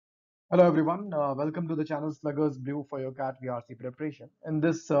Hello everyone, welcome to the channel Sluggers Brew for your cat VRC preparation. In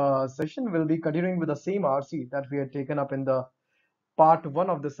this session, we'll be continuing with the same RC that we had taken up in the part one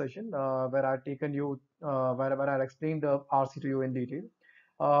of the session, where I taken you, where I explained the RC to you in detail.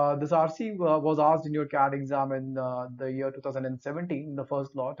 This RC was asked in your CAT exam in the year 2017, the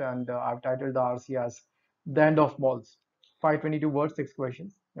first lot, and I've titled the RC as The End of Malls. 522 words, 6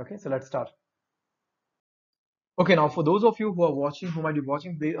 questions. Okay, so let's start. Okay, now for those of you who are watching, who might be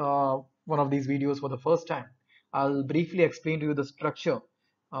watching one of these videos for the first time, I'll briefly explain to you the structure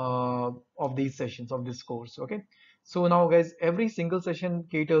of these sessions of this course. Okay, so now guys, every single session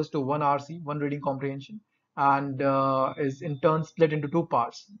caters to one RC, one reading comprehension, and is in turn split into two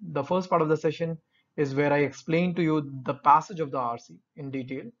parts. The first part of the session is where I explain to you the passage of the RC in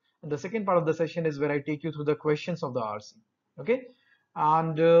detail, and the second part of the session is where I take you through the questions of the RC. Okay,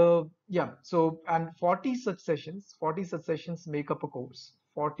 and yeah, so and 40 such sessions make up a course.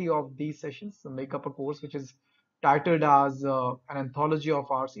 40 of these sessions make up a course which is titled as an anthology of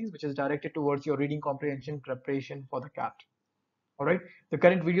RCs, which is directed towards your reading comprehension preparation for the CAT. All right, the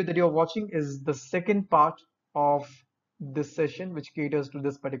current video that you're watching is the second part of this session, which caters to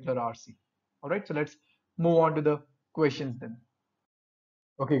this particular RC. All right, so let's move on to the questions then.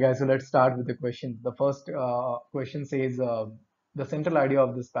 Okay, guys, so let's start with the questions. The first question says the central idea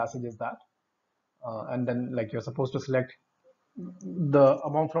of this passage is that, and then like you're supposed to select the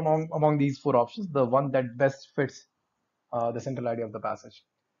among these four options, the one that best fits the central idea of the passage.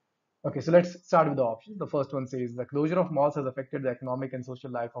 Okay, so let's start with the options. The first one says the closure of malls has affected the economic and social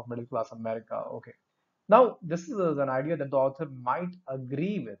life of middle class America. Okay, now this is an idea that the author might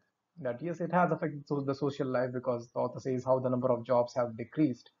agree with, that yes, it has affected the social life, because the author says how the number of jobs have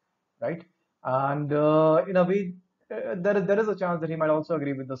decreased, right? And in a way, there is a chance that he might also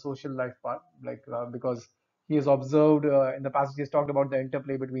agree with the social life part, like because he has observed in the passage he has talked about the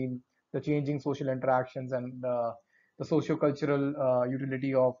interplay between the changing social interactions and the socio-cultural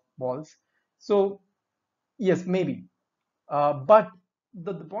utility of malls. So yes, maybe, but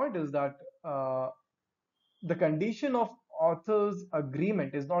the point is that the condition of author's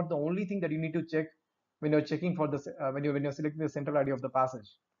agreement is not the only thing that you need to check when you're checking for this when you're selecting the central idea of the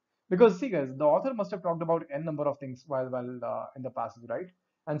passage. Because see guys, the author must have talked about n number of things while in the passage, right?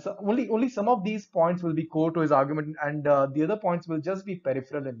 And so only some of these points will be core to his argument, and the other points will just be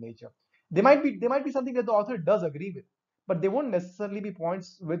peripheral in nature. They might be something that the author does agree with, but they won't necessarily be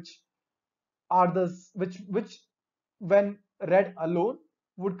points which are the which when read alone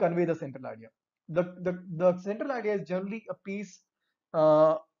would convey the central idea. The central idea is generally a piece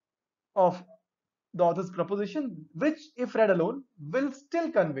uh, of the author's proposition, which, if read alone, will still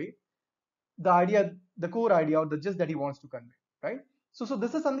convey the idea, the core idea, or the gist that he wants to convey, right? So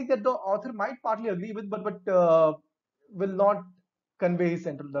this is something that the author might partly agree with, but will not convey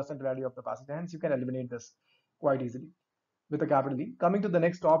the central idea of the passage. Hence, you can eliminate this quite easily with a capital E. Coming to the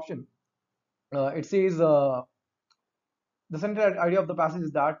next option, it says the central idea of the passage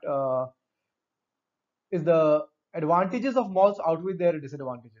is the advantages of malls outweigh their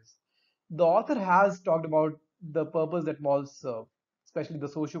disadvantages. The author has talked about the purpose that malls serve, especially the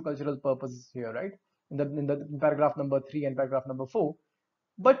socio-cultural purposes here, right? In paragraph number 3 and paragraph number 4.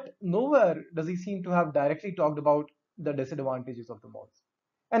 But nowhere does he seem to have directly talked about the disadvantages of the malls.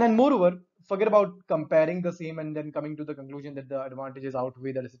 And then moreover, forget about comparing the same and then coming to the conclusion that the advantages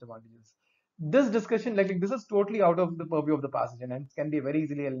outweigh the disadvantages. This discussion, like this is totally out of the purview of the passage, and hence can be very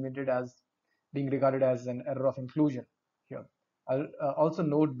easily eliminated as being regarded as an error of inclusion here. I'll also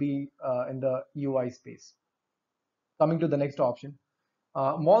note B in the UI space. Coming to the next option,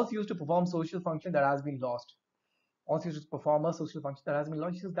 malls used to perform social function that has been lost. Malls used to perform a social function that has been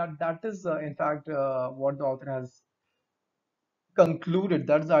lost. That is in fact what the author has concluded.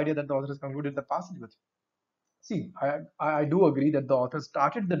 That's the idea that the author has concluded the passage with. See, I do agree that the author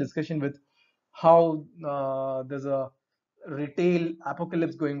started the discussion with how there's a retail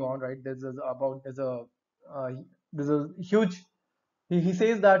apocalypse going on, right? Uh, there's a huge. He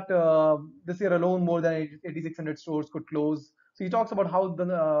says that this year alone, more than 8,600 stores could close. So he talks about how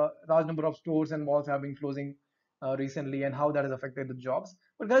the large number of stores and malls have been closing recently, and how that has affected the jobs.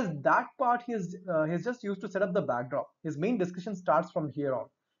 But guys, that part he's just used to set up the backdrop. His main discussion starts from here on.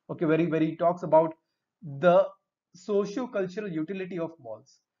 Okay, where he talks about the socio-cultural utility of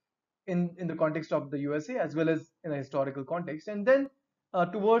malls in the context of the USA as well as in a historical context. And then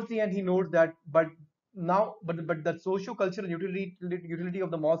towards the end, he notes that but that socio-cultural utility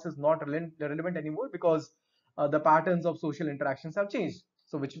of the malls is not relevant anymore, because the patterns of social interactions have changed.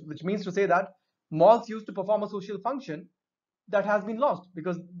 So which means to say that malls used to perform a social function that has been lost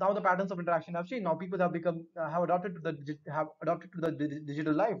because now the patterns of interaction have changed. Now people have become have adopted to the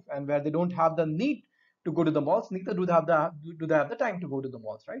digital life, and where they don't have the need to go to the malls, neither do they have the time to go to the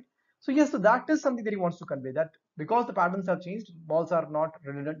malls, right? So yes, so that is something that he wants to convey, that because the patterns have changed, malls are not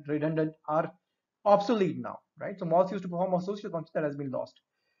redundant, are obsolete now, right? So malls used to perform a social function that has been lost.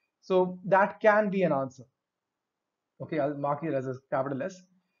 So that can be an answer. Okay, I'll mark it as a capital S.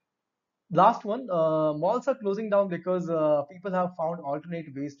 Last one, malls are closing down because people have found alternate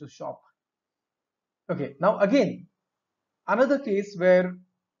ways to shop. Okay, now again, another case where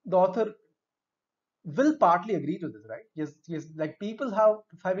the author will partly agree to this, right? Yes, yes, like people have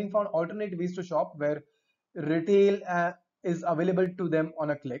having found alternate ways to shop where retail is available to them on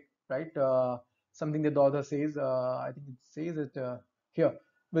a click, right? Something that the author says, I think it says it here,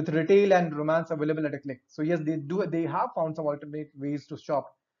 with retail and romance available at a click. So yes, they have found some alternate ways to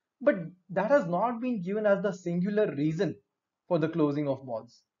shop, but that has not been given as the singular reason for the closing of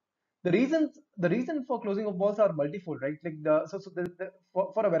malls. The reason for closing of malls are multifold, right? Like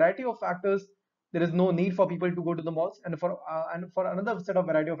for a variety of factors, there is no need for people to go to the malls, and for another set of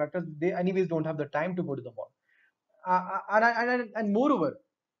variety of factors, they anyways don't have the time to go to the mall. And moreover,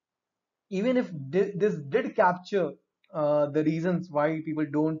 even if this did capture the reasons why people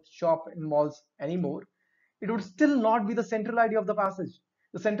don't shop in malls anymore, it would still not be the central idea of the passage.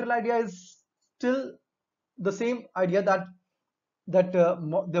 The central idea is still the same idea that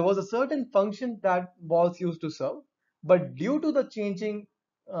there was a certain function that malls used to serve, but due to the changing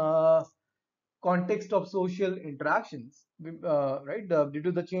uh, context of social interactions, right? Due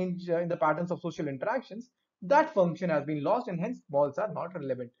to the change in the patterns of social interactions, that function has been lost, and hence malls are not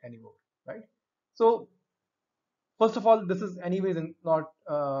relevant anymore, right? So first of all, this is anyways not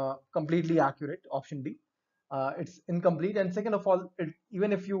completely accurate. Option B, it's incomplete, and second of all,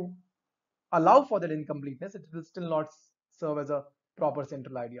 even if you allow for that incompleteness, it will still not serve as a proper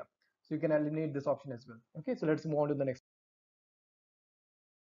central idea. So you can eliminate this option as well. Okay, so let's move on to the next.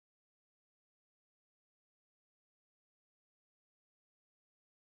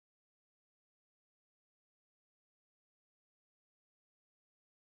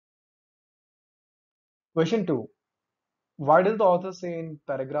 Question 2. Why does the author say in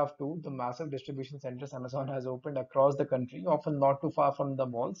paragraph 2, the massive distribution centers Amazon has opened across the country, often not too far from the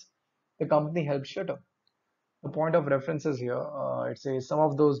malls, the company helped shutter? The point of reference is here. It says some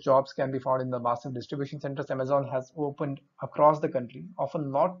of those jobs can be found in the massive distribution centers Amazon has opened across the country, often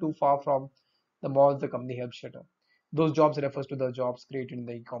not too far from the malls the company helped shutter. Those jobs refers to the jobs created in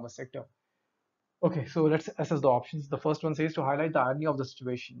the e-commerce sector. Okay, so let's assess the options. The first one says to highlight the irony of the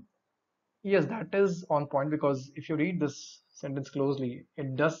situation. Yes, that is on point because if you read this sentence closely,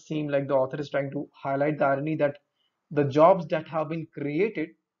 it does seem like the author is trying to highlight the irony that the jobs that have been created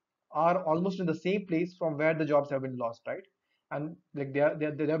are almost in the same place from where the jobs have been lost, right? And like they have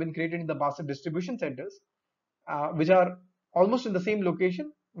been created in the massive distribution centers, which are almost in the same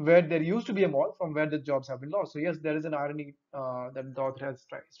location where there used to be a mall from where the jobs have been lost. So yes, there is an irony that the author is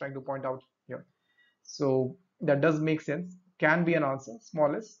trying to point out here. So that does make sense. Can be an answer,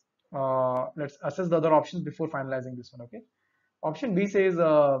 smallest. Let's assess the other options before finalizing this one, okay? Option B says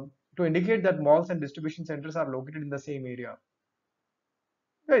to indicate that malls and distribution centers are located in the same area.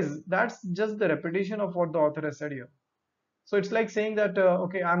 Guys, that's just the repetition of what the author has said here. So it's like saying that,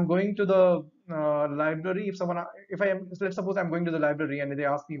 okay, I'm going to the library. If I am, so let's suppose I'm going to the library and they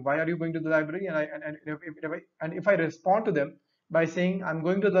ask me, why are you going to the library? And if I respond to them by saying I'm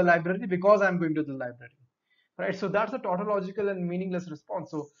going to the library because I'm going to the library, right? So that's a tautological and meaningless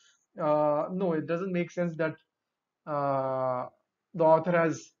response. So no, it doesn't make sense that uh, the author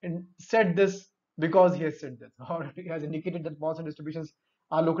has said this because he has said this, or he has indicated that malls and distributions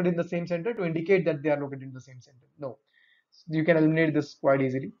are located in the same center to indicate that they are located in the same center. No, you can eliminate this quite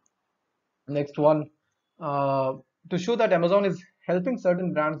easily. Next one, uh, to show that Amazon is helping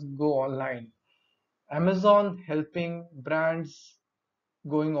certain brands go online. Amazon helping brands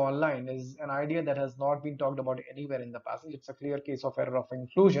going online is an idea that has not been talked about anywhere in the passage. It's a clear case of error of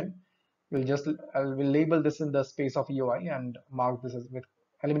inclusion. We'll label this in the space of UI and mark this as with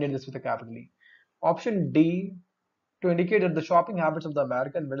eliminate this with a capital E. Option D, to indicate that the shopping habits of the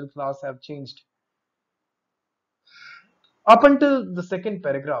American middle class have changed. Up until the second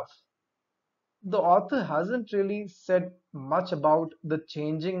paragraph, the author hasn't really said much about the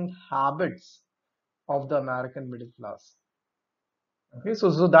changing habits of the American middle class. Okay,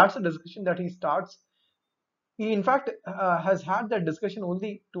 so that's a discussion that he starts. He, in fact, has had that discussion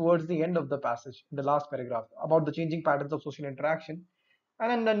only towards the end of the passage, in the last paragraph, about the changing patterns of social interaction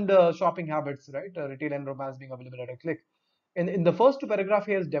and then the shopping habits, right? Retail and romance being available at a click. in the first two paragraph,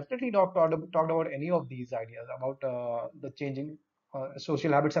 he has definitely not talked about any of these ideas about the changing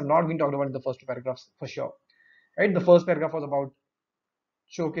social habits have not been talked about in the first two paragraphs for sure. Right, the first paragraph was about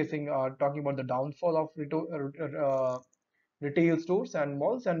showcasing, talking about the downfall of retail stores and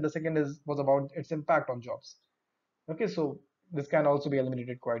malls, and the second was about its impact on jobs. Okay, so this can also be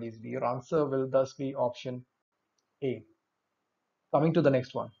eliminated quite easily. Your answer will thus be option A. Coming to the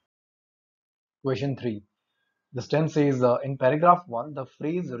next one, question 3. The sentence says, in paragraph 1, the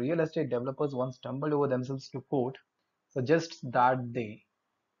phrase real estate developers once stumbled over themselves to quote suggests that they,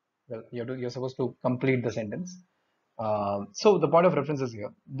 well, you're supposed to complete the sentence. So the point of reference is here.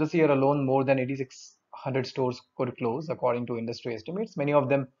 This year alone, more than 8,600 stores could close, according to industry estimates. Many of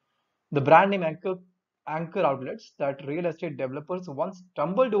them, the brand name anchor outlets that real estate developers once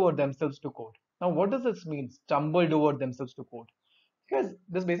stumbled over themselves to quote. Now, what does this mean? Stumbled over themselves to quote? Because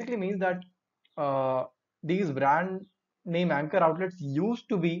this basically means that uh, these brand name anchor outlets used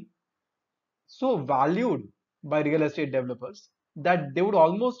to be so valued by real estate developers that they would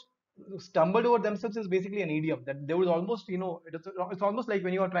almost stumble over themselves is basically an idiom that they would almost, it's almost like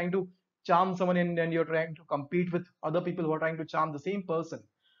when you are trying to charm someone and you're trying to compete with other people who are trying to charm the same person.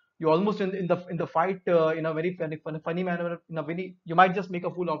 You almost in the fight in a very funny manner, in a very, you might just make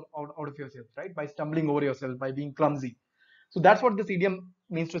a fool out of yourself, right? By stumbling over yourself, by being clumsy. So that's what this idiom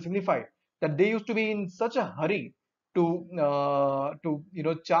means to signify, that they used to be in such a hurry to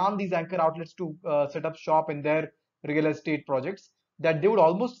charm these anchor outlets to set up shop in their real estate projects, that they would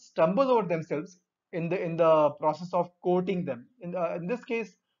almost stumble over themselves in the process of quoting them. In this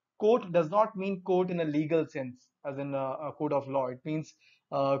case, quote does not mean quote in a legal sense, as in a code of law. It means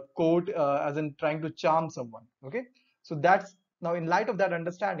quote as in trying to charm someone. Okay, so that's now, in light of that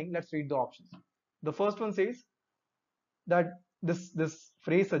understanding, let's read the options. The first one says that this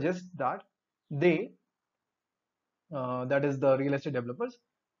phrase suggests that they, that is the real estate developers,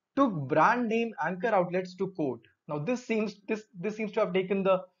 took brand name anchor outlets to quote. Now this seems to have taken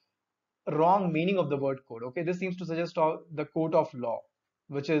the wrong meaning of the word quote. Okay, this seems to suggest the quote of law,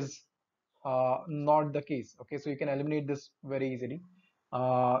 which is not the case. Okay, so you can eliminate this very easily.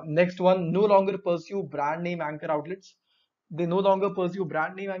 Next one, no longer pursue brand name anchor outlets. They no longer pursue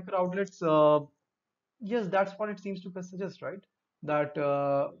brand name anchor outlets. Yes, that's what it seems to suggest, right? That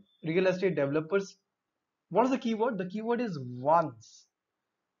real estate developers, what is the keyword? The keyword is once.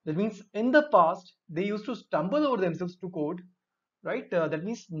 That means in the past, they used to stumble over themselves to code, right? That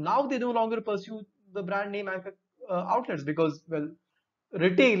means now they no longer pursue the brand name outlets because, well,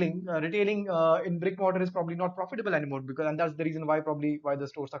 retailing in brick mortar is probably not profitable anymore, because, and that's the reason why probably why the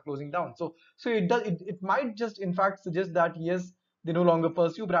stores are closing down. So it might just in fact suggest that yes, they no longer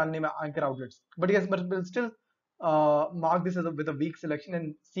pursue brand name anchor outlets, but yes, but we'll still mark this as with a weak selection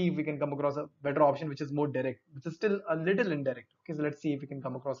and see if we can come across a better option which is more direct, which is still a little indirect. Okay, so let's see if we can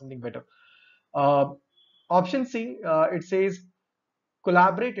come across something better. uh, Option C, it says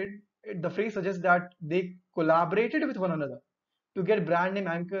collaborated. The phrase suggests that they collaborated with one another to get brand name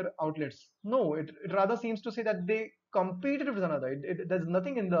anchor outlets. No, it rather seems to say that they competed with another. There's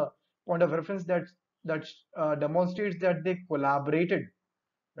nothing in the point of reference that demonstrates that they collaborated,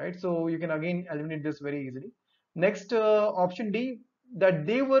 right? So you can again eliminate this very easily. Next, option D, that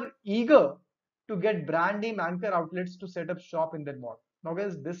they were eager to get brand name anchor outlets to set up shop in their mall. Now,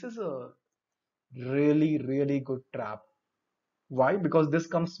 guys, this is a really good trap. Why? Because this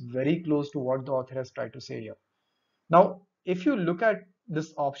comes very close to what the author has tried to say here. Now, if you look at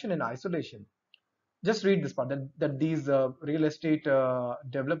this option in isolation, just read this part, that these real estate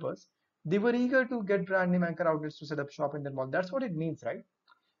developers, they were eager to get brand name anchor outlets to set up shop in their mall. That's what it means, right?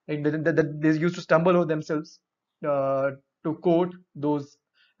 Like they used to stumble over themselves to quote those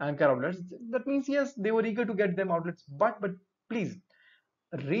anchor outlets. That means yes, they were eager to get them outlets. But please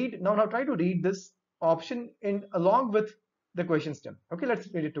read now. Now try to read this option in along with the question stem. Okay, let's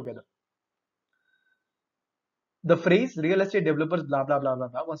read it together. The phrase real estate developers blah blah blah blah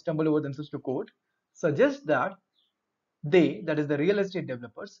blah once stumbled over themselves to quote suggests that they, that is the real estate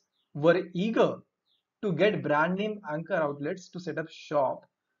developers, were eager to get brand name anchor outlets to set up shop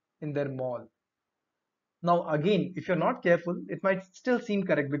in their mall. Now again, if you're not careful, it might still seem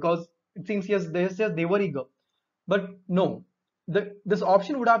correct because it seems yes, they were eager. But no, this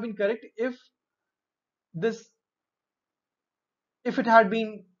option would have been correct this if it had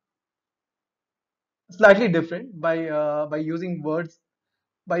been slightly different by using words,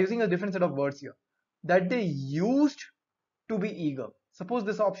 by using a different set of words here, that they used to be eager. Suppose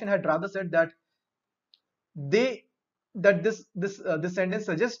this option had rather said that they, that this sentence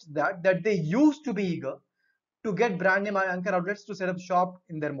suggests that they used to be eager to get brand name anchor outlets to set up shop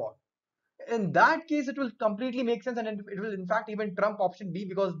in their mall. In that case, it will completely make sense, and it will in fact even trump option B,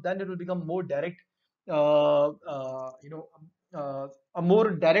 because then it will become more direct, uh, uh, you know, a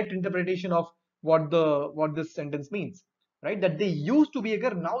more direct interpretation of what this sentence means, right? That they used to be a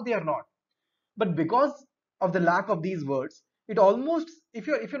girl, now they are not. But because of the lack of these words, it almost, if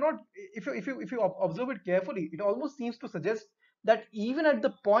you're not, if you observe it carefully, it almost seems to suggest that even at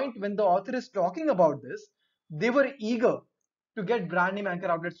the point when the author is talking about this, they were eager to get brand name anchor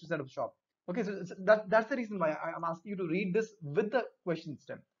outlets to set up shop. Okay, so that's the reason why I'm asking you to read this with the question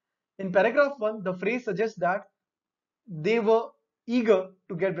stem. In paragraph 1, the phrase suggests that they were eager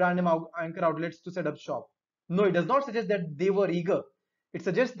to get brand name anchor outlets to set up shop. No, it does not suggest that they were eager. It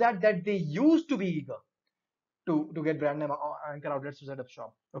suggests that they used to be eager to get brand name anchor outlets to set up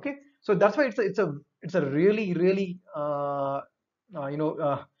shop. Okay, so that's why it's a really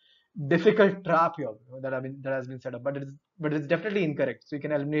difficult trap here, that has been set up, but it's definitely incorrect. So you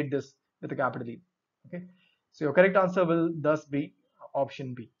can eliminate this with a capital E. Okay, so your correct answer will thus be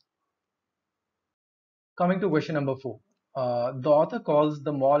option B. Coming to question number 4, the author calls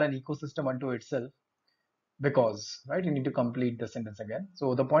the mall an ecosystem unto itself because, right? You need to complete the sentence again.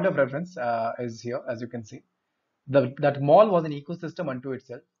 So the point of reference is here, as you can see. That mall was an ecosystem unto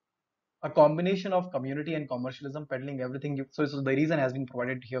itself, a combination of community and commercialism, peddling everything. So the reason has been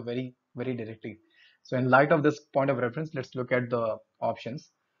provided here very directly. So in light of this point of reference, let's look at the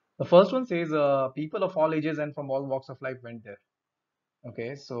options. The first one says people of all ages and from all walks of life went there.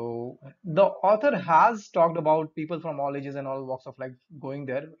 Okay, so the author has talked about people from all ages and all walks of life going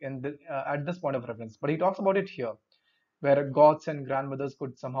there at this point of reference, but he talks about it here, where goths and grandmothers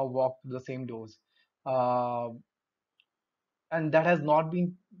could somehow walk through the same doors. Uh, and that's not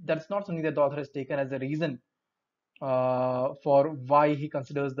something that the author has taken as a reason for why he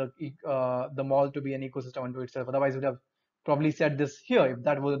considers the mall to be an ecosystem unto itself. Otherwise, he would have probably said this here if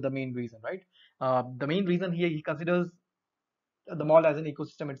that was the main reason, right? The main reason here, he considers the mall as an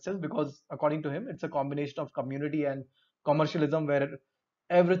ecosystem itself because, according to him, it's a combination of community and commercialism, where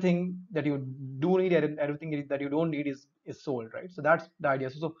everything that you do need and everything that you don't need is sold, right? So that's the idea.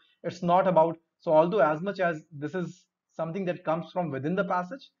 So it's not about, so although as much as this is something that comes from within the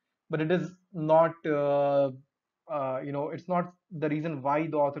passage, but it is not it's not the reason why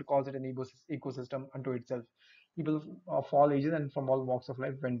the author calls it an ecosystem unto itself. People of all ages and from all walks of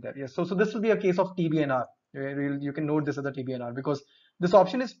life went there. Yes, so this will be a case of TBNR. You can note this as a TBNR because this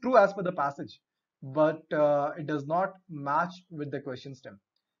option is true as per the passage, but it does not match with the question stem.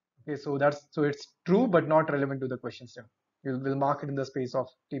 Okay, so it's true but not relevant to the question stem. We'll mark it in the space of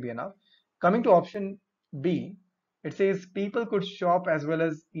TBNR. Coming to option B, it says people could shop as well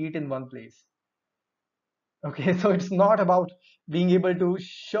as eat in one place. Okay, so it's not about being able to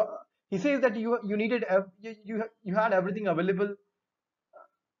shop. He says that you needed you had everything available,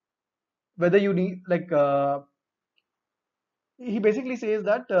 whether you need he basically says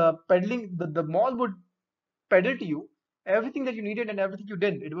that peddling the mall would peddle to you everything that you needed and everything you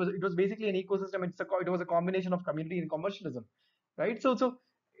didn't. It was basically an ecosystem. It was a combination of community and commercialism, right? So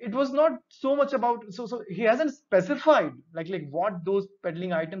it was not so much about, so he hasn't specified like what those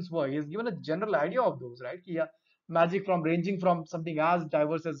peddling items were. He has given a general idea of those, right? Yeah, magic from ranging from something as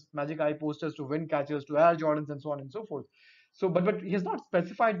diverse as magic eye posters to wind catchers to Air Jordans and so on and so forth. So but he has not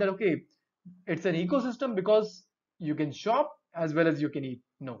specified that, okay, it's an ecosystem because you can shop as well as you can eat.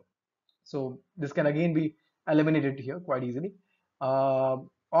 No. So this can again be eliminated here quite easily.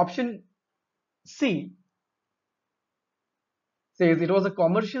 Option C says it was a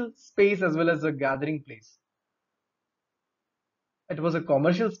commercial space as well as a gathering place. It was a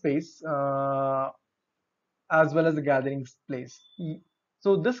commercial space as well as a gathering place.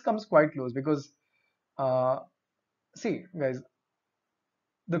 So this comes quite close because, uh, see, guys,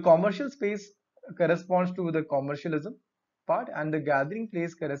 the commercial space corresponds to the commercialism part, and the gathering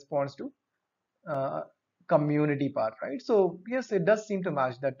place corresponds to uh, community part, right? So yes, it does seem to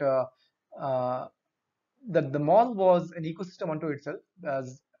match uh, that the mall was an ecosystem unto itself,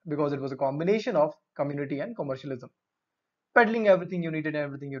 as because it was a combination of community and commercialism, peddling everything you needed and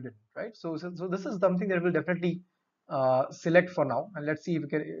everything you didn't, right? So this is something that we'll definitely select for now, and let's see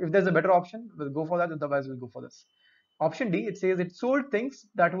if there's a better option, we'll go for that. Otherwise, we'll go for this. Option D, it says it sold things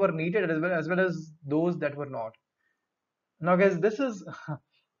that were needed as well as those that were not. Now, guys, this is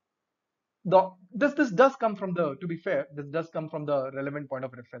this does come from the, to be fair, this does come from the relevant point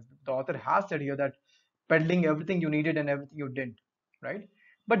of reference. The author has said here that peddling everything you needed and everything you didn't, right?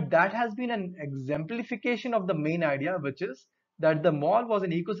 But that has been an exemplification of the main idea, which is that the mall was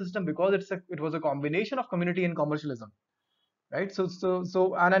an ecosystem because it was a combination of community and commercialism, right?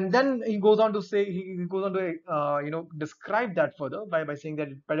 And then he goes on to say, he goes on to describe that further by saying that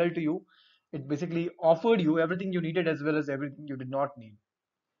it peddled to you It basically offered you everything you needed as well as everything you did not need.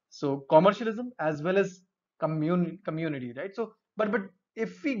 So commercialism as well as community, right? So, but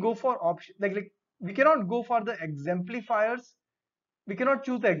if we go for option like we cannot go for the exemplifiers. We cannot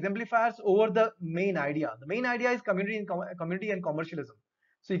choose the exemplifiers over the main idea. The main idea is community and commercialism.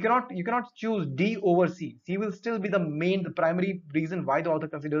 So you cannot choose D over C. C will still be the primary reason why the author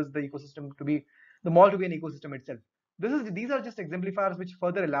considers the ecosystem to be the mall to be an ecosystem itself. These are just exemplifiers which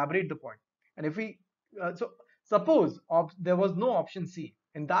further elaborate the point. And if we so suppose there was no option C,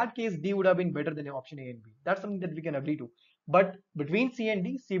 in that case D would have been better than option A and B. That's something that we can agree to. But between C and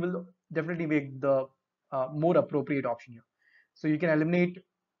D, C will definitely make the more appropriate option here. So you can eliminate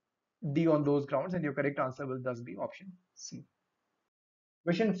D on those grounds, and your correct answer will thus be option C.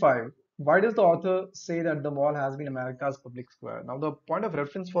 Question 5. Why does the author say that the mall has been America's public square? Now, the point of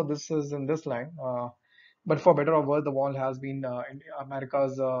reference for this is in this line. But for better or worse, the mall has been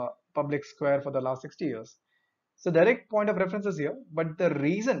America's public square for the last 60 years. So direct point of reference is here, but the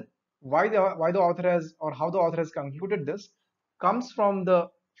reason why the author has or how the author has concluded this comes from the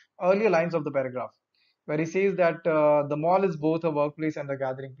earlier lines of the paragraph, where he says that the mall is both a workplace and a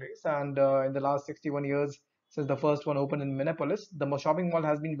gathering place. And in the last 61 years, since the first one opened in Minneapolis, the shopping mall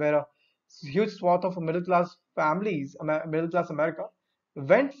has been where a huge swath of middle class families, middle class America,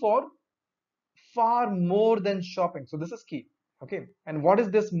 went for far more than shopping. So this is key. Okay. And what is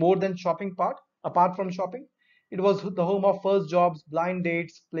this more than shopping part? Apart from shopping, it was the home of first jobs, blind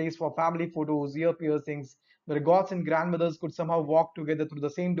dates, place for family photos, ear piercings, where gods and grandmothers could somehow walk together through the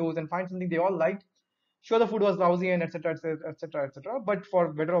same doors and find something they all liked. Sure, the food was lousy and etc. etc. etc. etc. But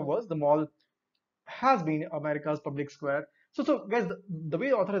for better or worse, the mall has been America's public square. So guys, the way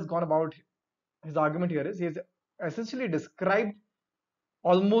the author has gone about his argument here is he has essentially described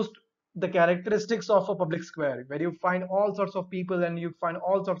almost the characteristics of a public square, where you find all sorts of people and you find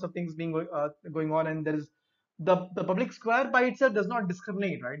all sorts of things going on, and there is the public square by itself does not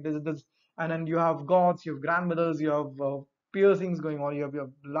discriminate, right? And then you have gods, you have grandmothers, you have piercings going on, you have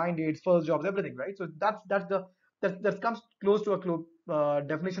blind dates, first jobs, everything, right? So that comes close to a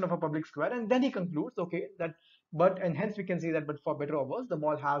definition of a public square, and then he concludes, okay, and hence we can say that, but for better or worse, the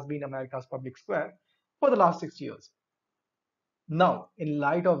mall has been America's public square for the last 60 years. Now, in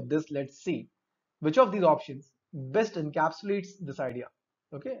light of this, let's see which of these options best encapsulates this idea.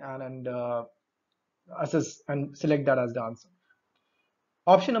 Okay, and assess and select that as the answer.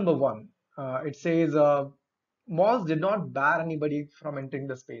 Option number one, it says malls did not bar anybody from entering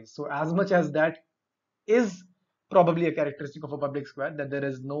the space. So as much as that is probably a characteristic of a public square, that there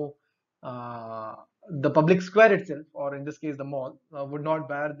is no uh, the public square itself, or in this case the mall, would not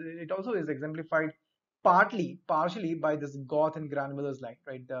bear. It also is exemplified partially by this goth and grandmothers line,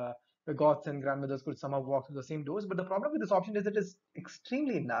 right? The goths and grandmothers could somehow walk through the same doors, but the problem with this option is it is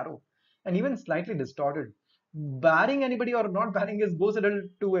extremely narrow and even slightly distorted. Barring anybody or not barring is goes a little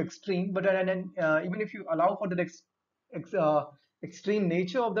too extreme, but even if you allow for the ex, uh, extreme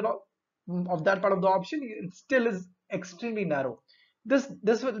nature of that part of the option, it still is extremely narrow. This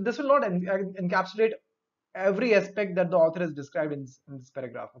will not encapsulate every aspect that the author has described in this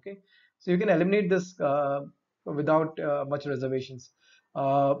paragraph. Okay, so you can eliminate this without much reservations.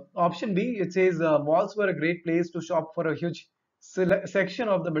 Option B, it says malls were a great place to shop for a huge section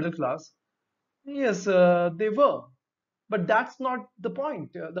of the middle class. Yes, they were, but that's not the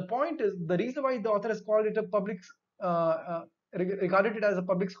point. The point is the reason why the author has called it a regarded it as a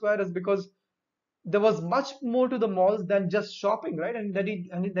public square is because there was much more to the malls than just shopping, right? And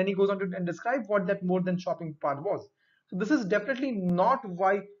then he goes on to and describe what that more than shopping part was. So this is definitely not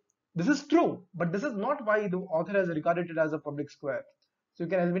why this is true, but this is not why the author has regarded it as a public square. So you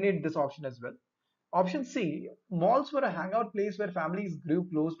can eliminate this option as well. Option C, malls were a hangout place where families grew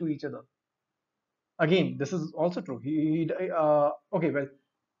close to each other. Again, this is also true. Okay, well,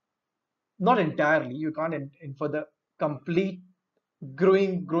 not entirely. You can't infer the complete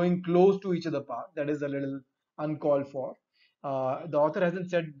growing close to each other part. That is a little uncalled for. The author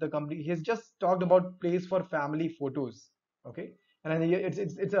hasn't said the company. He has just talked about place for family photos. Okay, and then it's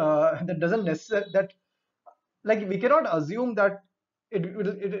that doesn't necessarily that like we cannot assume that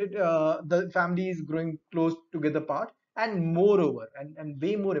the family is growing close together part. And moreover, and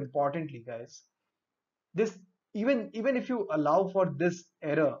way more importantly, guys, this even if you allow for this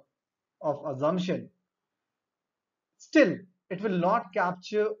error of assumption, still it will not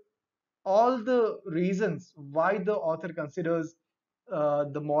capture all the reasons why the author considers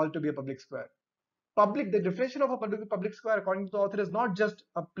the mall to be a public square. The definition of a public square, according to the author, is not just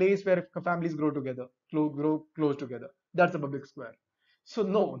a place where families grow together, grow close together. That's a public square. So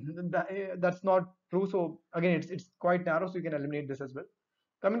no, that's not true. So again, it's quite narrow. So you can eliminate this as well.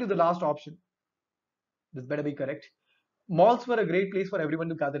 Coming to the last option, this better be correct. Malls were a great place for everyone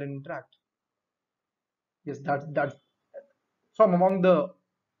to gather and interact. Yes, that's from among the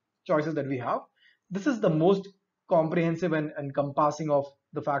choices that we have. This is the most comprehensive and encompassing of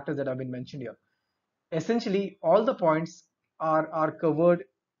the factors that have been mentioned here. Essentially, all the points are covered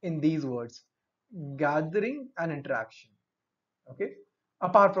in these words: gathering and interaction. Okay,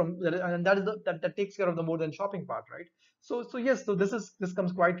 apart from that, and that is that takes care of the more than shopping part, right? So yes, so this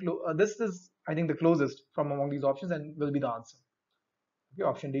comes quite low. This is, I think, the closest from among these options and will be the answer. Okay,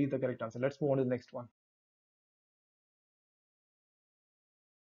 option D is the correct answer. Let's move on to the next one.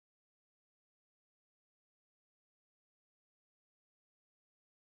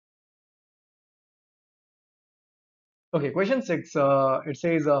 Okay, question 6. It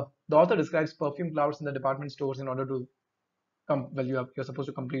says the author describes perfume clouds in the department stores in order to well, you're supposed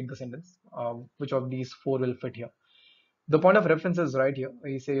to complete the sentence. Which of these four will fit here? The point of reference is right here.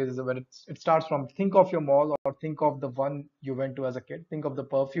 He says when it starts from think of your mall or think of the one you went to as a kid. Think of the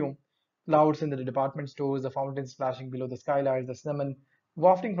perfume clouds in the department stores, the fountain splashing below the skylights, the cinnamon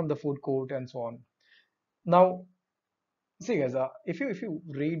wafting from the food court, and so on. Now, see guys, if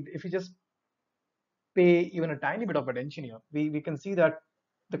you just pay even a tiny bit of attention here, we can see that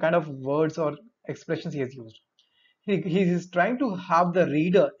the kind of words or expressions he has used. He is trying to have the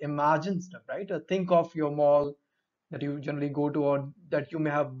reader imagine stuff, right? Think of your mall that you generally go to or that you may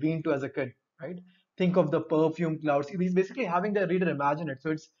have been to as a kid, right? Think of the perfume clouds. He's basically having the reader imagine it.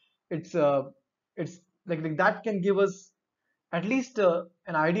 So it's uh, it's like that can give us at least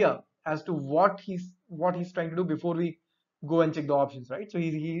an idea as to what he's trying to do before we go and check the options, right? So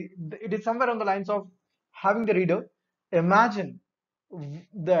it is somewhere on the lines of having the reader imagine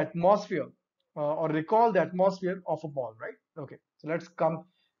the atmosphere or recall the atmosphere of a ball, right? Okay, so let's come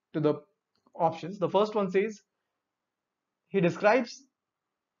to the options. The first one says he describes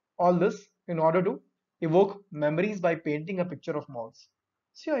all this in order to evoke memories by painting a picture of malls.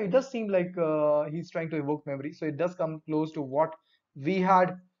 So yeah, it does seem like he's trying to evoke memories. So it does come close to what we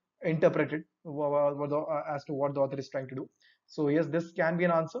had interpreted as to what the author is trying to do. So yes, this can be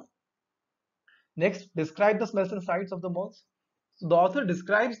an answer. Next, describe the smells and sights of the malls. So the author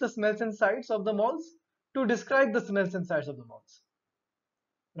describes the smells and sights of the malls to describe the smells and sights of the malls,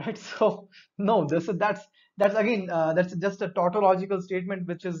 right? So no, that's again that's just a tautological statement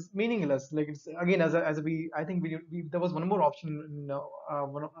which is meaningless. Like it's again as we I think there was one more option in,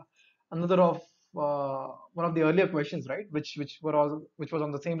 another of one of the earlier questions, right, which was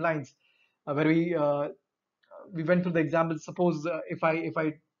on the same lines, where we went through the example. Suppose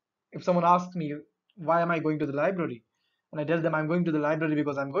if someone asks me why am I going to the library, and I tell them I'm going to the library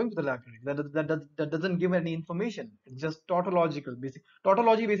because I'm going to the library, that doesn't give any information. It's just tautological.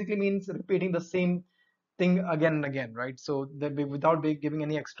 Tautology basically means repeating the same thing again and again, right? So that without giving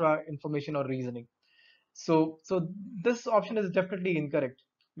any extra information or reasoning. So this option is definitely incorrect.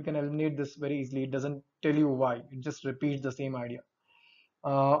 You can eliminate this very easily. It doesn't tell you why. It just repeats the same idea.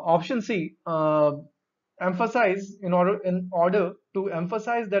 Option C, emphasize in order to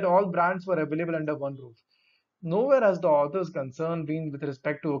emphasize that all brands were available under one roof. Nowhere has the author's concern been with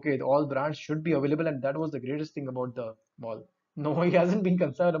respect to okay, all brands should be available, and that was the greatest thing about the mall. No, he hasn't been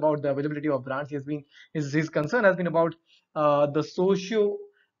concerned about the availability of brands. His concern has been about the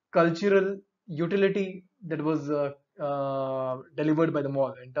socio-cultural utility that was delivered by the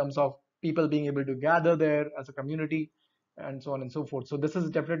mall in terms of people being able to gather there as a community and so on and so forth. So this is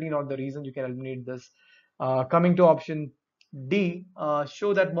definitely not the reason. You can eliminate this. Coming to option D,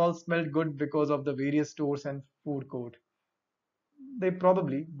 show that malls smelled good because of the various stores and food court. They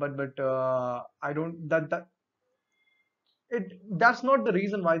probably, but I don't that's not the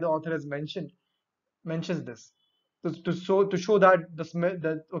reason why the author has mentions this to show that the smell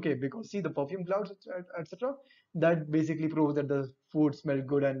that okay, because see the perfume clouds, etc., that basically proves that the food smelled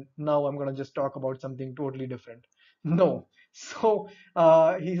good, and now I'm going to just talk about something totally different. No. So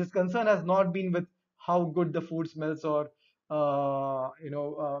his concern has not been with how good the food smells or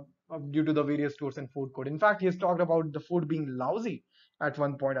due to the various stores and food court. In fact, he has talked about the food being lousy at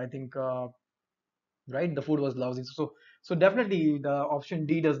one point, I think, right? The food was lousy. So definitely the option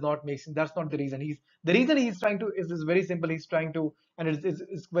D does not make sense. That's not the reason. The reason he's trying to is very simple. He's trying to, and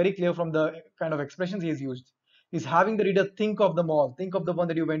it's very clear from the kind of expressions he has used. He's having the reader think of the mall, think of the one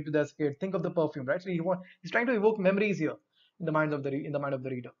that you went to as a kid, think of the perfume, right? So he's trying to evoke memories here in the in the mind of the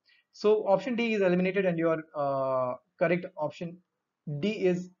reader. So option D is eliminated, and your correct option D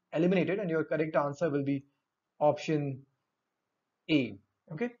is eliminated, and your correct answer will be option A.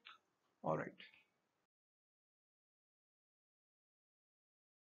 Okay, all right.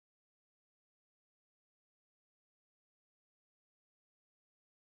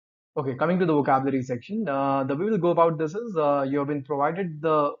 Okay, coming to the vocabulary section, the way we'll go about this is you have been provided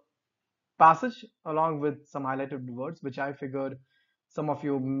the passage along with some highlighted words, which I figured some of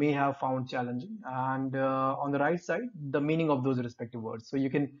you may have found challenging. And on the right side, the meaning of those respective words. So you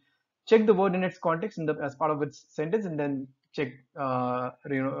can check the word in its context as part of its sentence, and then check,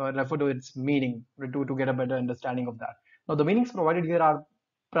 refer to its meaning to get a better understanding of that. Now, the meanings provided here are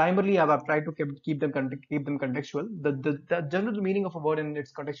primarily I've tried to keep them contextual. The general meaning of a word and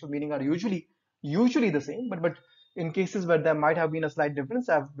its contextual meaning are usually the same, but in cases where there might have been a slight difference,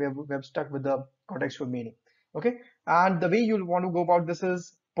 we have stuck with the contextual meaning. Okay, and the way you'll want to go about this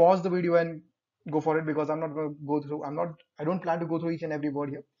is pause the video and go for it, because I'm not going to go through. I don't plan to go through each and every word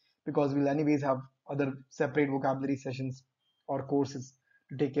here, because we'll anyways have other separate vocabulary sessions or courses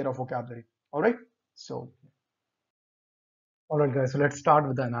to take care of vocabulary. All right. So, all right, guys. So let's start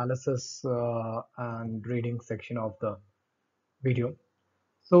with the analysis and reading section of the video.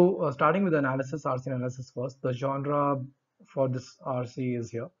 So starting with analysis, RC analysis first, the genre for this RC is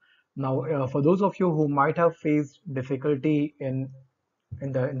here. Now, for those of you who might have faced difficulty in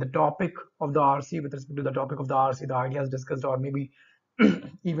the topic of the RC with respect to the topic of the RC, the ideas discussed, or maybe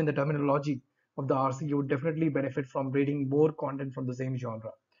even the terminology of the RC, you would definitely benefit from reading more content from the same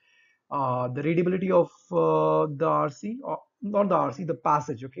genre. The readability of the RC, or not the RC, the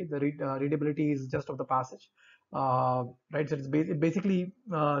passage. Okay, the readability is just of the passage, right? So it basically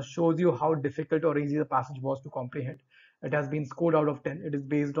shows you how difficult or easy the passage was to comprehend. It has been scored out of 10. It is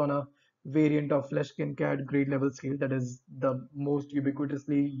based on a variant of Fleshkin CAD grade level scale, that is the most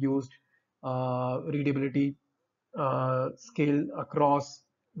ubiquitously used readability scale across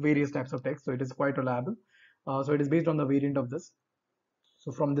various types of text. So it is quite reliable. So it is based on the variant of this.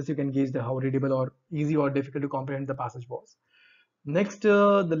 So from this, you can gauge how readable or easy or difficult to comprehend the passage was. Next,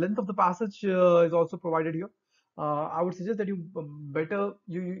 the length of the passage is also provided here. I would suggest that you better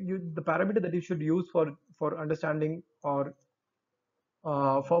the parameter that you should use for understanding or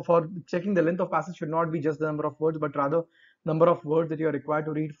for checking the length of passage should not be just the number of words, but rather number of words that you are required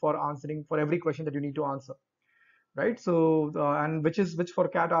to read for answering for every question that you need to answer, right? So and which for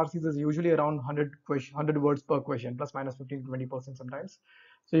cat RCs is usually around 100 words per question, plus minus 15 to 20% sometimes.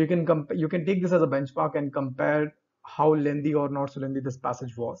 So you can take this as a benchmark and compare how lengthy or not so lengthy this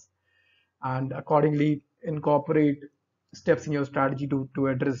passage was, and accordingly incorporate steps in your strategy to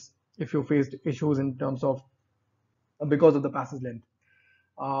address if you faced issues in terms of because of the passage length.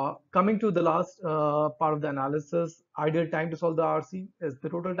 Coming to the last part of the analysis, ideal time to solve the RC is the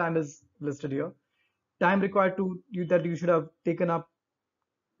total time is listed here. Time required that you should have taken up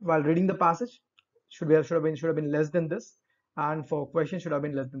while reading the passage should have been less than this, and for questions should have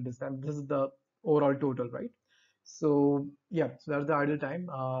been less than this, and this is the overall total, right? So yeah, so that's the ideal time.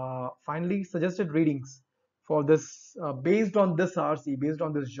 Finally, suggested readings for this based on this RC, based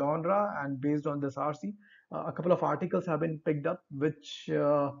on this genre, and based on this RC. A couple of articles have been picked up, which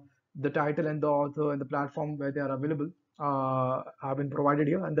the title and the author and the platform where they are available have been provided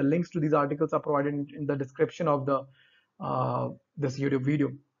here, and the links to these articles are provided in the description of the this YouTube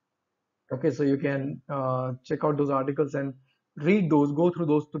video. Okay, so you can check out those articles and read those, go through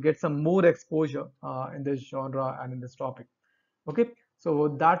those to get some more exposure in this genre and in this topic. Okay,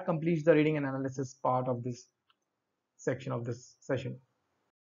 so that completes the reading and analysis part of this section of this session.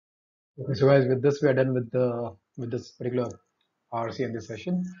 Okay, so guys, with this we are done with this particular RC in this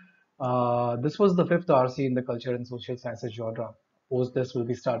session. This was the fifth RC in the culture and social sciences genre. Post this, will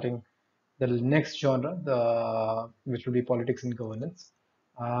be starting the next genre, which will be politics and governance.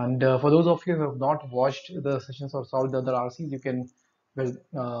 And for those of you who have not watched the sessions or solved the other RCs, you can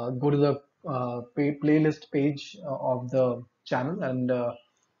go to the playlist page of the channel, and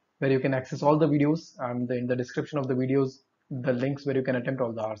where you can access all the videos, and in the description of the videos, the links where you can attempt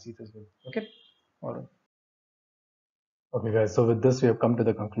all the RCs as well. Okay. All right. Okay, guys. So with this, we have come to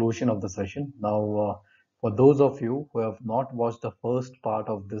the conclusion of the session. Now, for those of you who have not watched the first part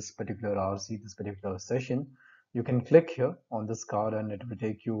of this particular RC, this particular session, you can click here on this card, and it will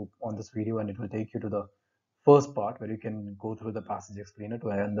take you on this video, and it will take you to the first part where you can go through the passage explainer to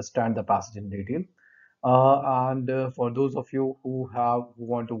understand the passage in detail. And for those of you who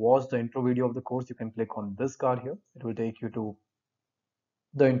want to watch the intro video of the course, you can click on this card here. It will take you to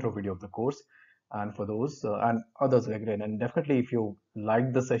the intro video of the course. And for those and others again, and definitely if you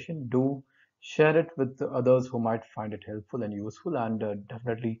like the session, do share it with others who might find it helpful and useful, and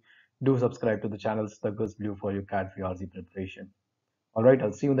definitely do subscribe to the channel Sluggers Blue for your CAT VRZ preparation. All right,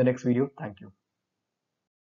 I'll see you in the next video. Thank you.